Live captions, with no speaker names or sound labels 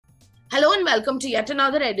Hello and welcome to yet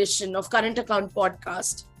another edition of Current Account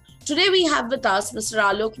Podcast. Today we have with us Mr.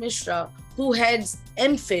 Alok Mishra, who heads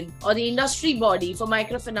MFIN, or the industry body for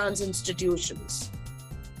microfinance institutions.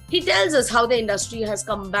 He tells us how the industry has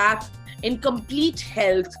come back in complete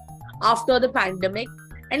health after the pandemic,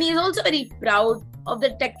 and he is also very proud of the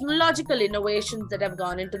technological innovations that have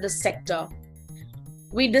gone into the sector.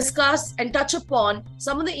 We discuss and touch upon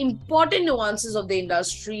some of the important nuances of the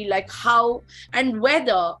industry, like how and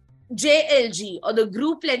whether JLG or the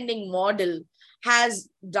group lending model has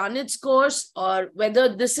done its course, or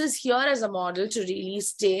whether this is here as a model to really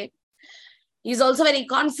stay. He's also very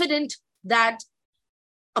confident that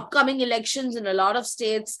upcoming elections in a lot of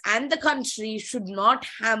states and the country should not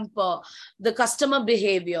hamper the customer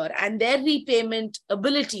behavior and their repayment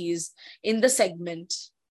abilities in the segment.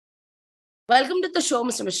 Welcome to the show,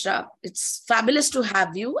 Mr. Mishra. It's fabulous to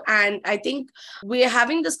have you. And I think we are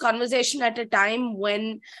having this conversation at a time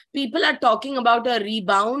when people are talking about a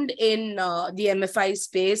rebound in the MFI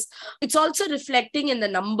space. It's also reflecting in the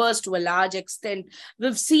numbers to a large extent.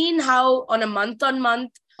 We've seen how on a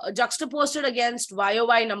month-on-month, juxtaposed against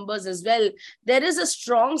YOY numbers as well, there is a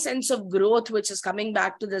strong sense of growth which is coming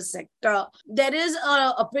back to the sector. There is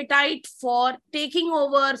an appetite for taking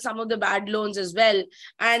over some of the bad loans as well.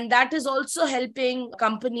 And that is also helping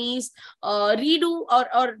companies redo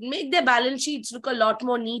or make their balance sheets look a lot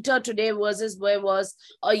more neater today versus where it was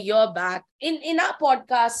a year back. In our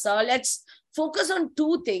podcast, sir, let's focus on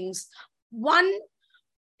two things. One,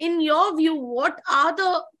 in your view, what are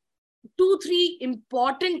the 2-3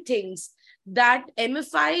 important things that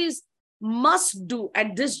MFIs must do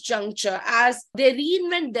at this juncture as they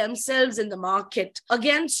reinvent themselves in the market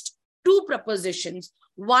against two propositions?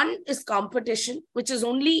 One is competition, which is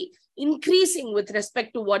only increasing with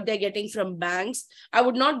respect to what they're getting from banks. I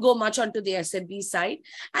would not go much onto the SMB side.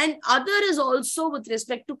 And other is also with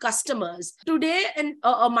respect to customers. Today,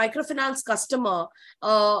 a microfinance customer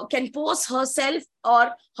can pose herself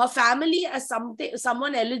or her family as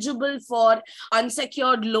someone eligible for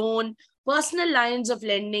unsecured loan, personal lines of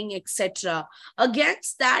lending, etc.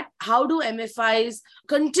 Against that, how do MFIs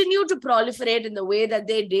continue to proliferate in the way that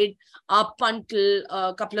they did up until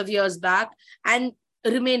a couple of years back and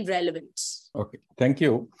remain relevant? Okay, thank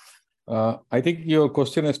you. I think your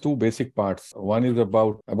question has two basic parts. One is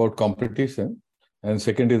about competition, and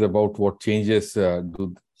second is about what changes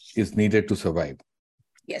is needed to survive.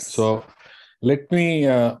 Yes. So let me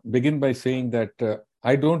begin by saying that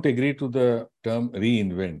I don't agree to the term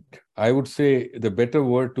reinvent. I would say the better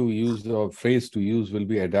word to use or phrase to use will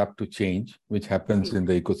be adapt to change, which happens in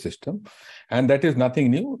the ecosystem. And that is nothing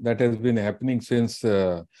new. That has been happening since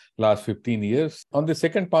last 15 years. On the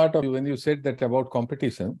second part of when you said that about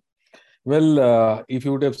competition, well, if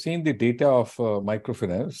you would have seen the data of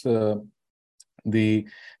microfinance, the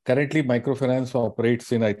currently microfinance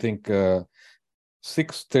operates in, I think,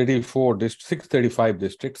 635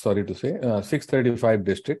 districts, 635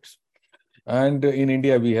 districts. And in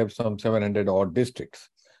India, we have some 700 odd districts.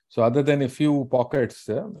 So other than a few pockets,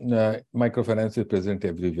 microfinance is present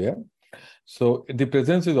everywhere. So the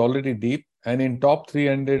presence is already deep. And in top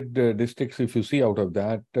 300 districts, if you see out of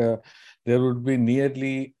that, there would be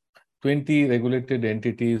nearly 20 regulated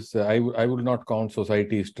entities. I would not count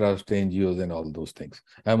societies, trust, NGOs, and all those things.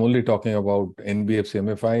 I'm only talking about NBFC,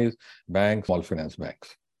 MFIs, banks, small finance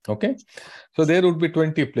banks. Okay. So there would be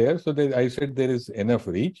 20 players. So I said there is enough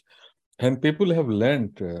reach. And people have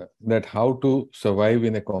learned that how to survive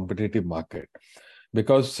in a competitive market.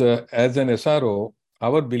 Because as an SRO,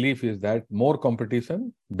 our belief is that more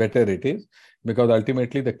competition, better it is, because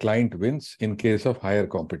ultimately the client wins in case of higher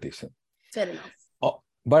competition. Fair enough.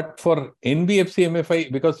 But for NBFC,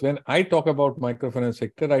 MFI, because when I talk about microfinance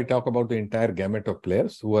sector, I talk about the entire gamut of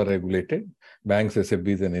players who are regulated, banks,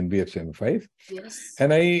 SFBs, and NBFC, MFIs. Yes.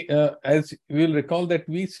 And as you will recall that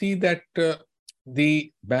we see that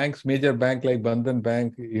the banks, major bank like Bandhan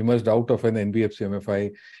Bank emerged out of an NBFC,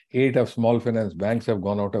 MFI. 8 of small finance banks have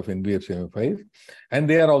gone out of NBFC, MFIs. And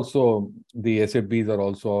they are also, the SFBs are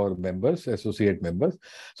also our members, associate members.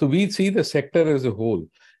 So we see the sector as a whole.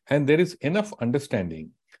 And there is enough understanding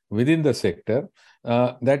within the sector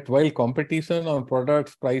that while competition on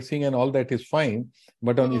products, pricing, and all that is fine,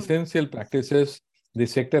 but on essential practices, the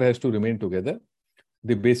sector has to remain together.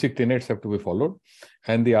 The basic tenets have to be followed.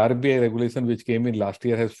 And the RBI regulation, which came in last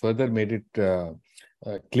year, has further made it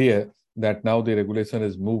clear that now the regulation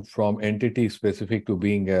is moved from entity specific to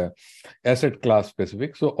being asset class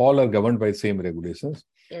specific. So all are governed by same regulations.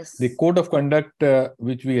 Yes. The code of conduct,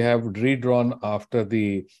 which we have redrawn after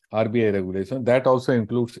the RBI regulation, that also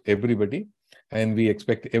includes everybody. And we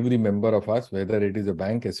expect every member of us, whether it is a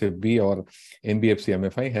bank, SFB or NBFC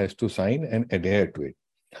MFI, has to sign and adhere to it.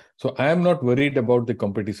 So I am not worried about the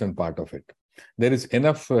competition part of it. There is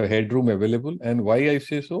enough headroom available. And why I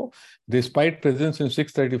say so, despite presence in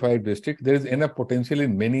 635 districts, there is enough potential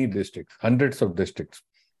in many districts, hundreds of districts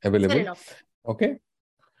available. Fair enough. Okay.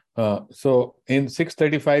 So in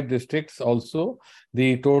 635 districts also,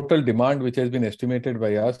 the total demand which has been estimated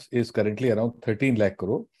by us is currently around 13 lakh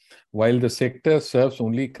crore, while the sector serves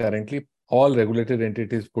only currently all regulated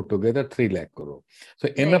entities put together 3 lakh crore. So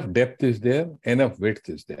enough depth is there, enough width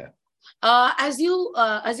is there. As you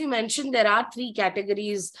mentioned, there are three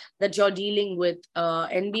categories that you're dealing with: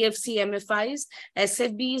 NBFC MFIs,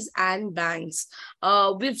 SFBs, and banks.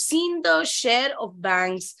 We've seen the share of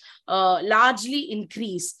banks largely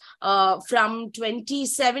increase from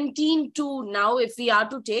 2017 to now. If we are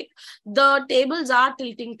to take, the tables are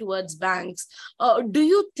tilting towards banks. Do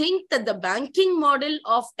you think that the banking model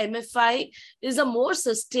of MFI is a more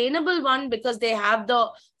sustainable one because they have the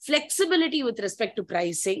flexibility with respect to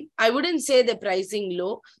pricing? I wouldn't say they're pricing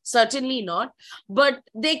low, certainly not, but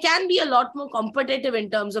they can be a lot more competitive in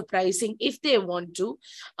terms of pricing if they want to,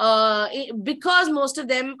 because most of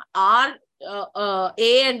them are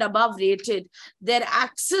A and above rated. Their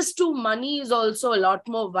access to money is also a lot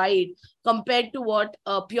more wide compared to what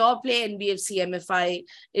a pure play NBFC MFI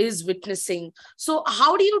is witnessing. So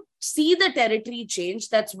how do you see the territory change?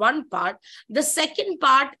 That's one part. The second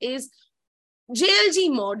part is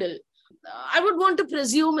JLG model. I would want to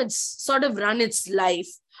presume it's sort of run its life.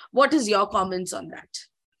 What is your comments on that?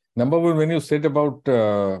 Number one, when you said about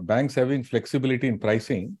banks having flexibility in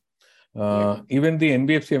pricing, even the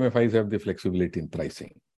NBFC MFIs have the flexibility in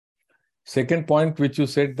pricing. Second point, which you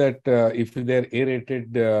said that if they're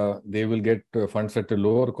A-rated, they will get funds at a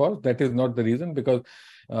lower cost. That is not the reason, because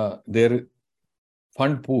their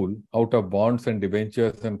fund pool out of bonds and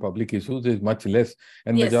debentures and public issues is much less,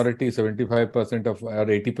 and majority 75% of or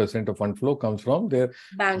 80% of fund flow comes from their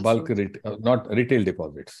bulk not retail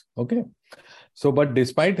deposits. Okay, so but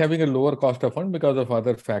despite having a lower cost of fund because of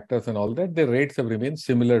other factors and all that, their rates have remained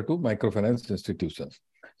similar to microfinance institutions.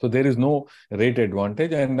 So there is no rate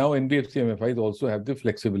advantage, and now NBFC MFIs also have the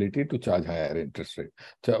flexibility to charge higher interest rate.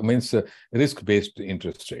 So means risk-based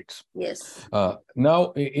interest rates. Yes.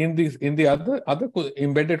 Now, in the other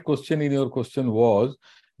embedded question in your question was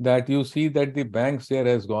that you see that the bank share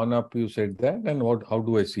has gone up. You said that, and how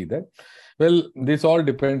do I see that? Well, this all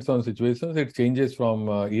depends on situations. It changes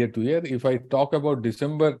from year to year. If I talk about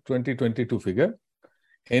December 2022 figure,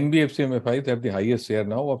 NBFC MFIs have the highest share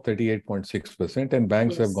now of 38.6%, and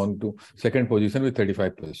banks have gone to second position with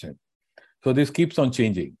 35%. So this keeps on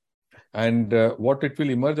changing. And what it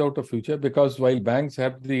will emerge out of future, because while banks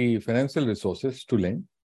have the financial resources to lend,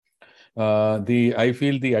 I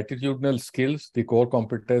feel the attitudinal skills, the core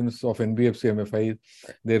competence of NBFC MFIs,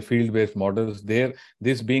 their field-based models,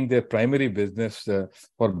 this being their primary business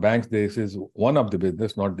for banks, this is one of the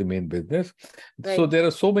business, not the main business. Right. So there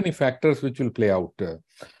are so many factors which will play out.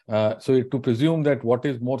 So to presume that what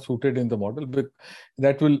is more suited in the model, but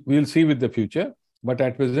that we'll see with the future. But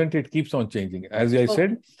at present, it keeps on changing. As I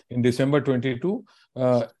said, in December 22,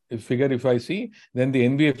 if I see, then the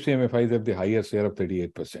NBFC MFIs have the higher share of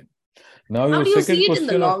 38%. Now, how do you see it in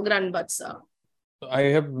the long run, but sir? I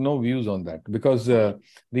have no views on that, because the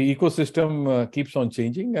ecosystem keeps on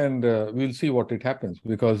changing, and we'll see what it happens.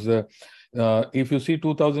 Because if you see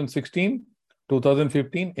 2016,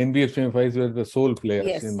 2015, NBFC MFIs were the sole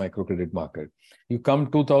players in microcredit market. You come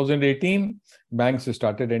 2018, banks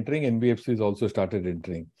started entering, NBFCs also started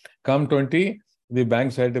entering. Come 20, the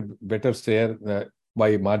banks had a better share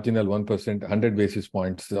by marginal 1%, 100 basis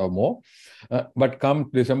points or more. But come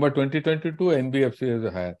December 2022, NBFC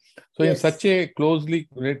is higher. So in such a closely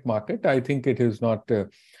knit market, I think it is not,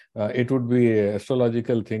 it would be an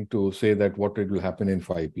astrological thing to say that what it will happen in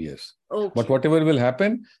 5 years. Okay. But whatever will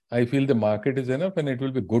happen, I feel the market is enough and it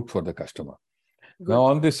will be good for the customer. Good. Now,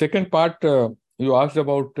 on the second part, you asked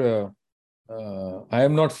about, I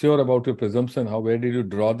am not sure about your presumption. Where did you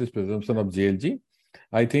draw this presumption of JLG?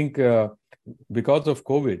 I think because of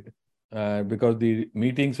COVID, because the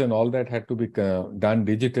meetings and all that had to be done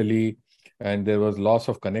digitally, and there was loss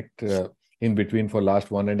of connect in between for last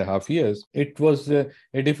 1.5 years, it was a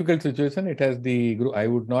difficult situation. It has I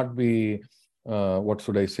would not be, what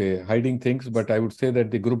should I say, hiding things, but I would say that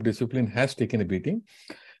the group discipline has taken a beating.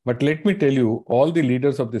 But let me tell you, all the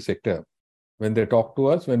leaders of the sector, when they talk to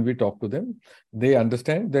us, when we talk to them, they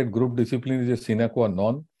understand that group discipline is a sine qua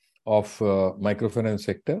non of microfinance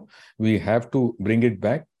sector. We have to bring it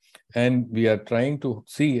back. And we are trying to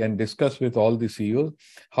see and discuss with all the CEOs,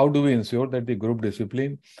 how do we ensure that the group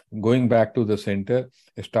discipline going back to the center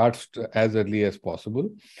starts as early as possible.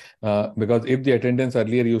 Because if the attendance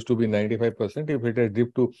earlier used to be 95%, if it has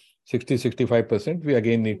dipped to 60-65%, we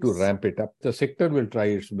again need to ramp it up. The sector will try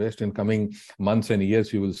its best in coming months and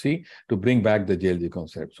years, you will see, to bring back the JLG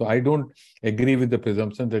concept. So I don't agree with the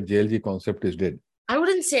presumption that JLG concept is dead. I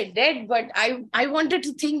wouldn't say dead, but I wanted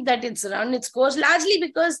to think that it's run its course, largely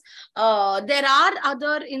because there are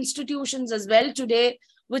other institutions as well today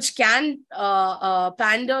which can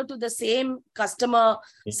pander to the same customer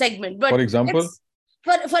segment. But for example,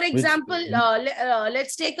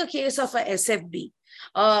 let's take a case of a SFB.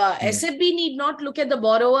 SFB need not look at the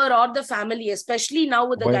borrower or the family, especially now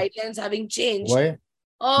with the guidelines having changed. Why?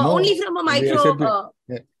 Only from a micro...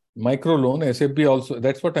 Micro loan, SFB also,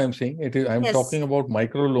 that's what I'm saying. I'm talking about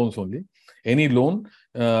micro loans only. Any loan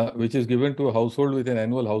which is given to a household with an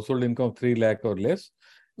annual household income of 3 lakh or less,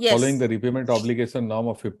 following the repayment obligation norm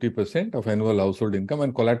of 50% of annual household income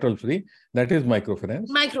and collateral free, that is microfinance.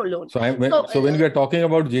 Micro loan. So when we are talking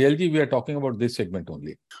about JLG, we are talking about this segment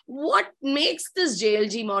only. What makes this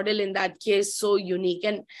JLG model in that case so unique,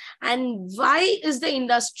 and why is the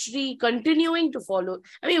industry continuing to follow?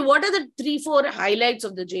 I mean, what are the 3-4 highlights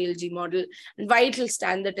of the JLG model and why it will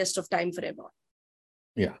stand the test of time forever?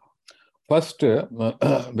 Yeah. First,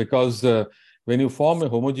 because when you form a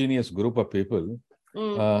homogeneous group of people,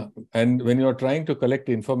 and when you are trying to collect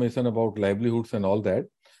information about livelihoods and all that,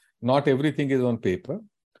 not everything is on paper.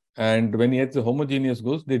 And when it's a homogeneous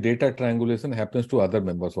group, the data triangulation happens to other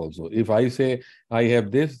members also. If I say I have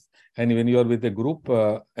this, and when you are with a group,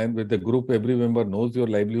 and with the group, every member knows your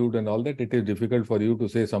livelihood and all that, it is difficult for you to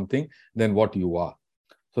say something than what you are.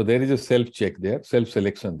 So there is a self-check there,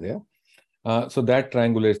 self-selection there. So that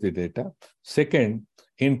triangulates the data. Second,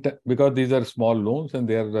 because these are small loans and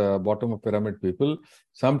they are bottom of pyramid people,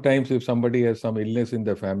 sometimes if somebody has some illness in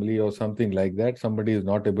the family or something like that, somebody is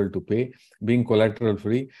not able to pay, being collateral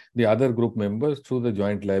free, the other group members through the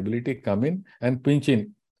joint liability come in and pitch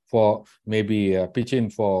in for maybe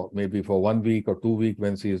 1 week or 2 weeks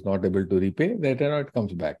when she is not able to repay, that it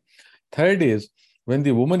comes back. Third is when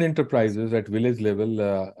the women enterprises at village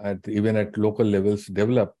level, even at local levels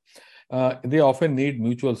develop, they often need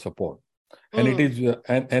mutual support. And it is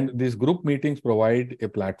and these group meetings provide a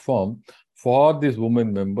platform for these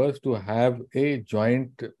women members to have a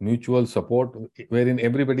joint mutual support wherein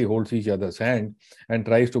everybody holds each other's hand and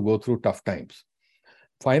tries to go through tough times.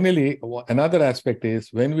 Finally, another aspect is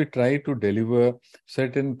when we try to deliver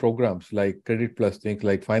certain programs like Credit Plus things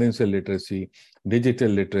like financial literacy, digital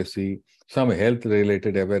literacy, some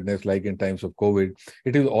health-related awareness like in times of COVID,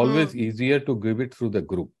 it is always easier to give it through the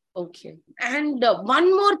group. Okay. And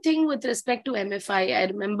one more thing with respect to MFI, I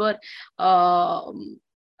remember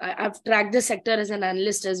I've tracked the sector as an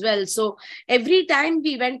analyst as well. So every time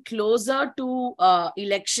we went closer to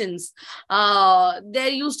elections, there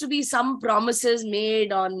used to be some promises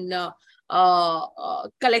made on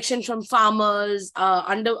collection from farmers,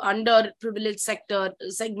 underprivileged sector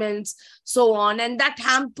segments, so on, and that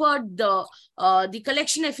hampered the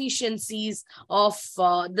collection efficiencies of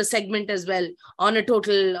the segment as well on a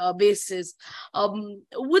total basis.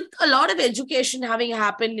 With a lot of education having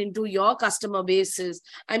happened into your customer bases,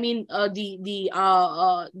 I mean the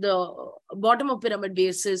bottom of pyramid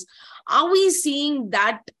basis, are we seeing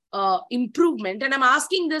that improvement? And I'm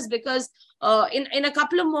asking this because in a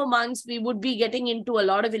couple of more months, we would be getting into a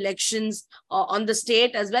lot of elections on the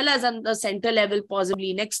state as well as on the center level,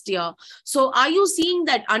 possibly next year. So are you seeing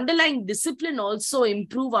that underlying discipline also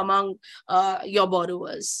improve among your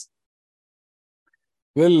borrowers?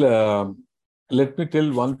 Well, let me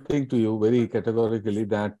tell one thing to you very categorically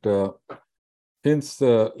that since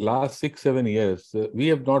last 6-7 years, we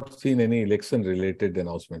have not seen any election-related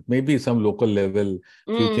announcement. Maybe some local level,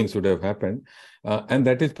 few things would have happened. And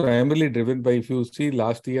that is primarily driven by, if you see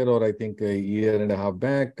last year or I think a year and a half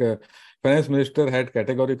back, Finance Minister had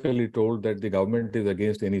categorically told that the government is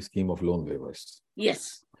against any scheme of loan waivers.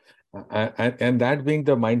 Yes. And that being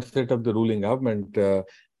the mindset of the ruling government,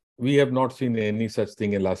 we have not seen any such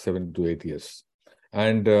thing in last 7 to 8 years.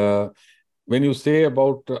 And when you say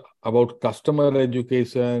about customer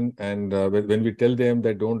education and when we tell them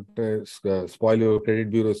that don't spoil your credit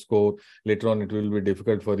bureau score, later on it will be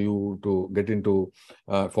difficult for you to get into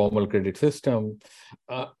formal credit system.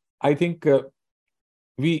 I think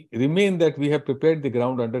we remain that we have prepared the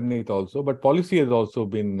ground underneath also, but policy has also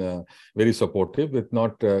been very supportive with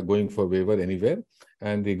not going for waiver anywhere.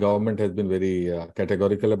 And the government has been very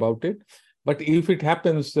categorical about it. But if it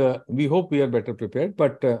happens, we hope we are better prepared.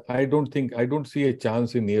 But I don't see a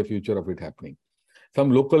chance in near future of it happening.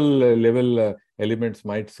 Some local level elements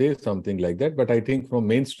might say something like that, but I think from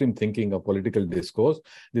mainstream thinking of political discourse,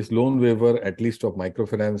 this loan waiver, at least of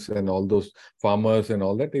microfinance and all those farmers and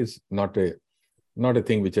all that, is not a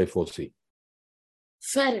thing which I foresee.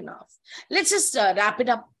 Fair enough. Let's just wrap it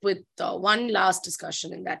up with one last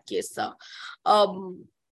discussion in that case, sir.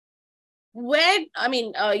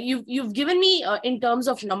 You've given me in terms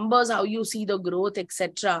of numbers how you see the growth,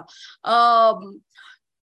 etc.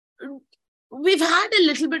 We've had a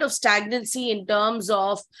little bit of stagnancy in terms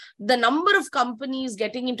of the number of companies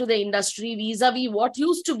getting into the industry vis-a-vis what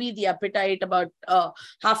used to be the appetite about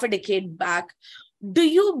half a decade back. Do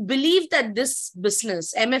you believe that this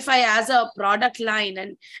business, MFI as a product line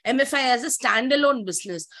and MFI as a standalone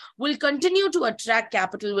business, will continue to attract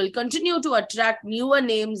capital, will continue to attract newer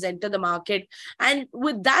names enter the market? And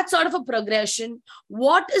with that sort of a progression,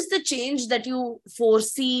 what is the change that you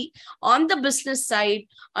foresee on the business side,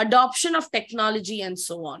 adoption of technology and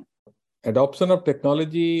so on? Adoption of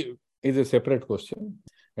technology is a separate question.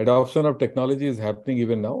 Adoption of technology is happening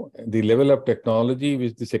even now. The level of technology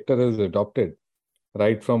which the sector has adopted,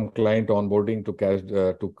 right from client onboarding to cash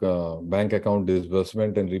to bank account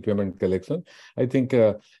disbursement and repayment collection, I think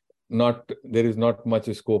there is not much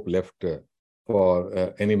scope left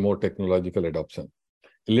for any more technological adoption.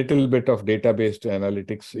 A little bit of data-based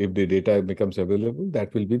analytics, if the data becomes available,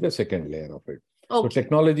 that will be the second layer of it. Okay. So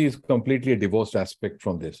technology is completely a divorced aspect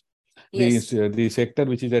from this. Yes. The sector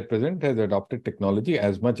which is at present has adopted technology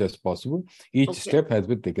as much as possible. Each step has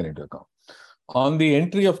been taken into account. On the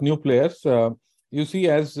entry of new players, you see,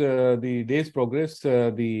 as the days progress,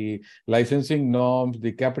 the licensing norms,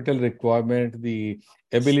 the capital requirement, the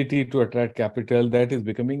ability to attract capital, that is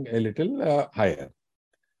becoming a little higher.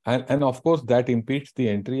 And of course, that impedes the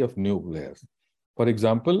entry of new players. For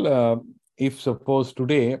example, if suppose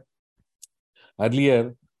today,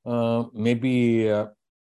 earlier, maybe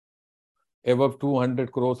above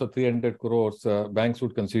 200 crores or 300 crores, banks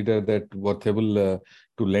would consider that worthable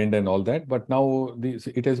to lend and all that. But now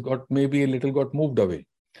it has got maybe a little got moved away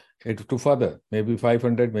to further, maybe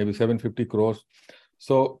 500, maybe 750 crores.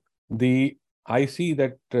 So I see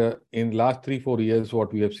that in last 3-4 years,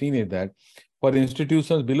 what we have seen is that for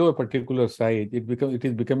institutions below a particular size, it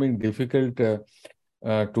is becoming difficult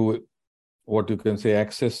to what you can say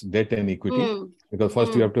access debt and equity, because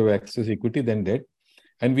first you have to access equity, then debt.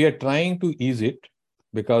 And we are trying to ease it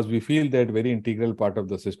because we feel that very integral part of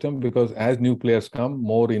the system, because as new players come,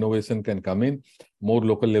 more innovation can come in, more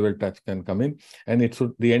local level touch can come in, and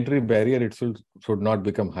the entry barrier should not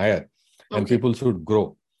become higher, and people should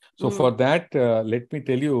grow. So for that, let me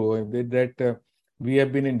tell you that we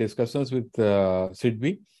have been in discussions with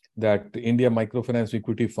SIDBI that India Microfinance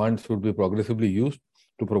Equity Fund should be progressively used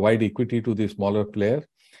to provide equity to the smaller players.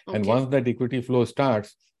 And once that equity flow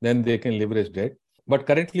starts, then they can leverage debt. But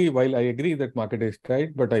currently, while I agree that market is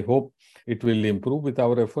tight, but I hope it will improve with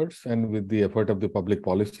our efforts and with the effort of the public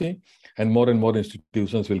policy, and more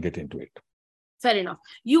institutions will get into it. Fair enough.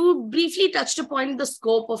 You briefly touched upon the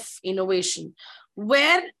scope of innovation.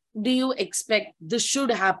 Where do you expect this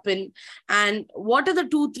should happen? And what are the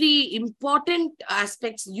 2-3 important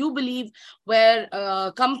aspects you believe where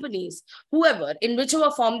companies, whoever, in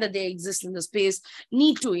whichever form that they exist in the space,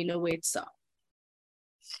 need to innovate, sir?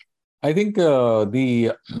 I think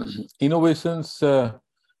the innovations,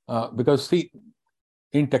 because see,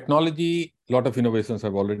 in technology, a lot of innovations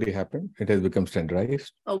have already happened. It has become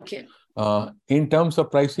standardized. In terms of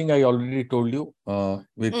pricing, I already told you,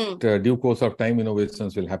 with due course of time,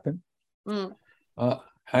 innovations will happen.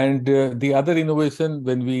 And the other innovation,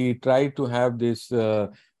 when we try to have this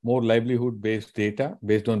more livelihood-based data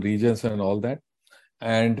based on regions and all that,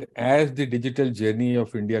 and as the digital journey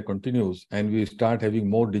of India continues and we start having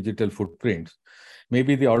more digital footprints,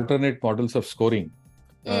 maybe the alternate models of scoring,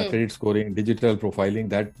 credit scoring, digital profiling,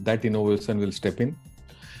 that innovation will step in.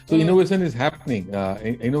 So innovation is happening.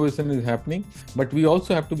 But we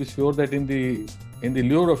also have to be sure that in the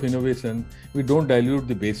lure of innovation, we don't dilute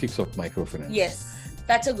the basics of microfinance. Yes,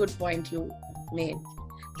 that's a good point you made.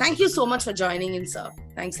 Thank you so much for joining in, sir.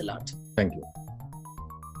 Thanks a lot. Thank you.